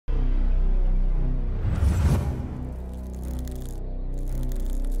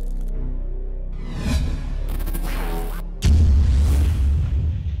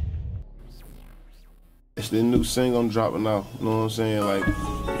It's the new single I'm dropping out. You know what I'm saying? Like,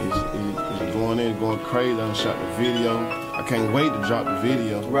 it's going crazy. I done shot the video. I can't wait to drop the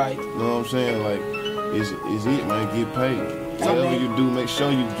video. Right. You know what I'm saying? Like, it's it, man. Get paid. Whatever you do, make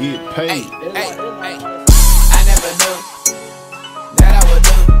sure you get paid. Hey. I never knew that I would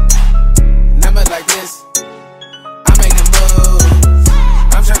do numbers like this. I'm making moves.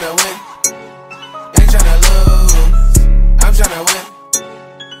 I'm tryna win, ain't tryna lose. I'm tryna win,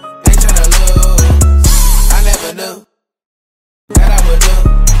 ain't tryna lose. I never knew that I would do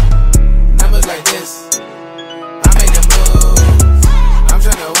numbers like this. I'm making moves. I'm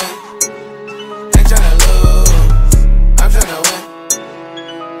tryna win, ain't tryna lose. I'm tryna win,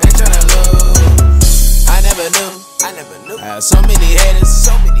 ain't tryna lose. I never knew. I had so many haters,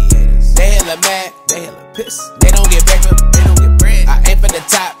 They hella mad, they hella pissed. They don't get paper, they don't get bread. I aim for the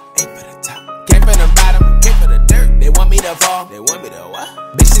top, came from the bottom, came for the dirt. They want me to fall, they want me to what?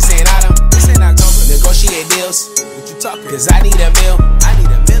 Bitch, this ain't autumn, this ain't October. Negotiate deals, what you talking? Cause I need a meal, I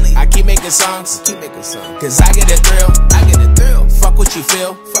need a milli. I keep making songs, cause I get a thrill, Fuck what you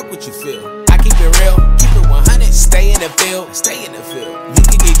feel, I keep it real, keep it 100. Stay in the field, You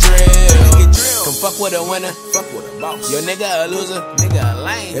can get drilled, Come fuck with a winner, fuck with a boss. Your nigga a loser, nigga a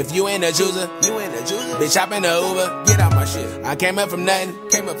lame. If you ain't a chooser, Bitch, hop in the Uber, get out my shit. I came up from nothing,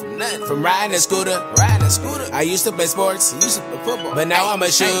 From riding a scooter, I used to play sports, football, but now I'm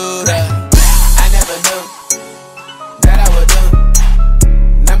a shooter. I never knew that I would do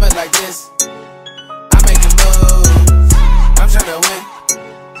numbers like this. I'm making moves. I'm tryna win,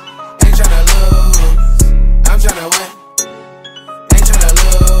 ain't tryna lose. I'm tryna win, ain't tryna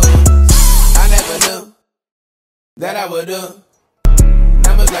lose. I never knew that I would do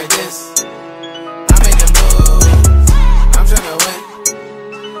numbers like this. I'm making moves. I'm tryna win,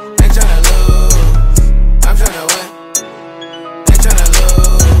 ain't tryna lose. I'm tryna win, ain't tryna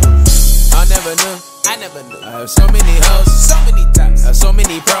lose. I never knew. I have so many hoes, so many tops, so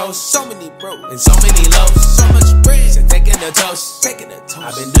many pros, and so many lows, so much bread. So taking the toast,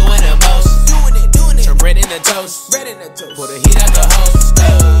 I've been doing the most, Turn bread into toast, Pour the heat out the hose.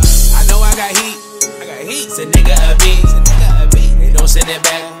 I know I got heat, It's a nigga a beat, They don't send it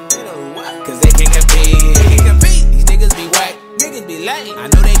back, cause they can't compete. These niggas be whack, be lame. I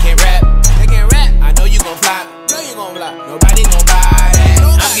know they can't rap, I know you gon' flop, Nobody gon' buy that.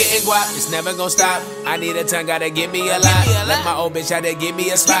 I'm getting guap, it's never gon' stop. I need a tongue, gotta give me a lot. Like my old bitch had to give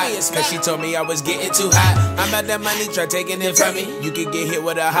me a spot, cause she told me I was getting too hot. I'm out that money, try taking it from me. You could get hit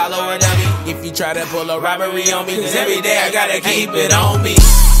with a hollow or dummy if you try to pull a robbery on me, cause every day I gotta keep it on me.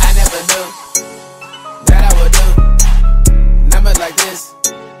 I never knew